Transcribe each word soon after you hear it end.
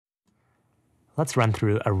let's run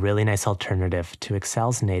through a really nice alternative to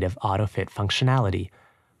Excel's native AutoFit functionality.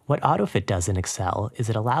 What AutoFit does in Excel is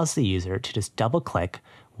it allows the user to just double-click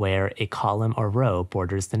where a column or row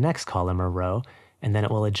borders the next column or row, and then it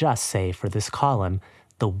will adjust, say, for this column,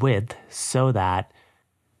 the width so that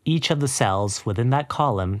each of the cells within that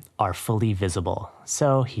column are fully visible.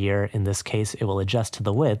 So here, in this case, it will adjust to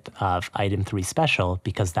the width of item 3 special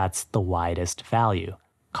because that's the widest value.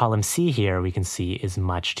 Column C here, we can see, is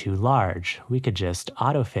much too large. We could just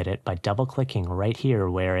auto-fit it by double-clicking right here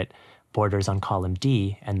where it borders on column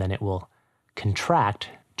D, and then it will contract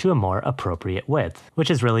to a more appropriate width, which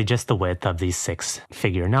is really just the width of these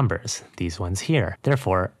 6-figure numbers, these ones here.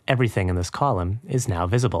 Therefore, everything in this column is now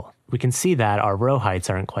visible. We can see that our row heights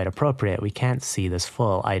aren't quite appropriate. We can't see this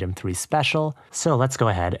full item 3 special, so let's go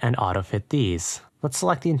ahead and auto-fit these. Let's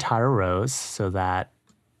select the entire rows so that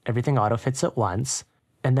everything auto-fits at once,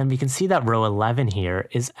 and then we can see that row 11 here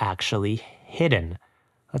is actually hidden.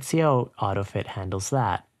 Let's see how AutoFit handles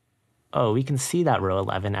that. Oh, we can see that row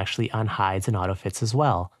 11 actually unhides and auto-fits as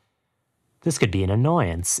well. This could be an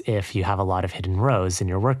annoyance if you have a lot of hidden rows in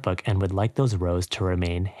your workbook and would like those rows to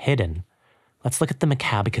remain hidden. Let's look at the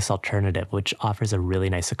Macabacus alternative, which offers a really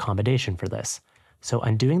nice accommodation for this. So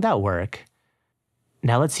undoing that work,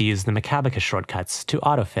 now let's use the Macabacus shortcuts to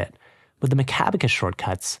AutoFit. With the Macabacus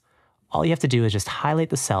shortcuts, all you have to do is just highlight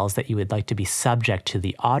the cells that you would like to be subject to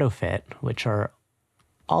the AutoFit, which are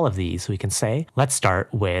all of these, we can say. Let's start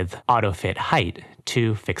with AutoFit Height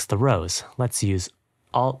to fix the rows. Let's use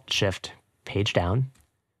Alt-Shift page down.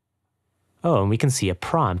 Oh, and we can see a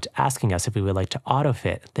prompt asking us if we would like to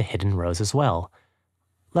auto-fit the hidden rows as well.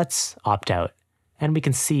 Let's opt out, and we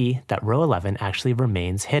can see that row 11 actually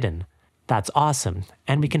remains hidden. That's awesome,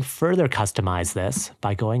 and we can further customize this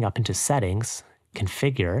by going up into Settings,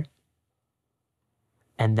 Configure,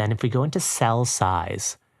 and then if we go into Cell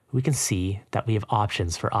Size, we can see that we have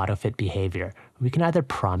options for AutoFit Behavior. We can either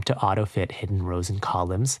prompt to auto-fit hidden rows and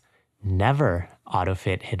columns, never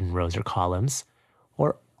auto-fit hidden rows or columns,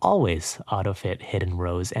 or always auto-fit hidden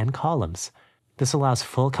rows and columns. This allows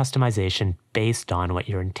full customization based on what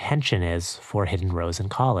your intention is for hidden rows and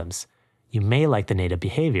columns. You may like the native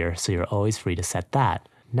behavior, so you're always free to set that.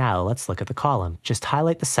 Now let's look at the column. Just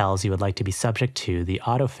highlight the cells you would like to be subject to the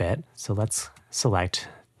auto-fit. So let's select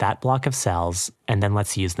that block of cells, and then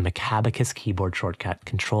let's use the Macabacus keyboard shortcut,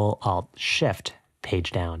 Control-Alt-Shift,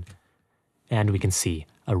 page down. And we can see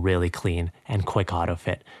a really clean and quick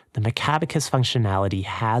auto-fit. The Macabacus functionality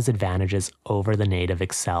has advantages over the native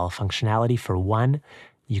Excel functionality. For one,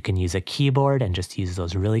 you can use a keyboard and just use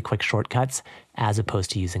those really quick shortcuts as opposed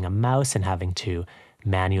to using a mouse and having to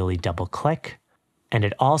manually double-click. And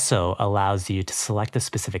it also allows you to select the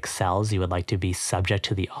specific cells you would like to be subject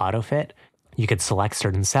to the auto-fit. You could select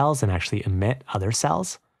certain cells and actually omit other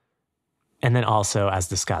cells. And then also, as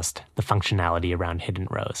discussed, the functionality around hidden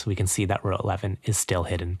rows. We can see that row 11 is still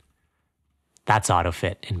hidden. That's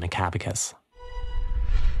AutoFit in Macabacus.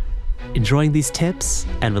 Enjoying these tips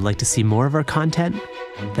and would like to see more of our content?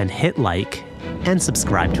 Then hit like and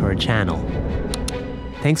subscribe to our channel.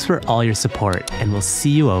 Thanks for all your support, and we'll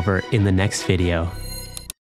see you over in the next video.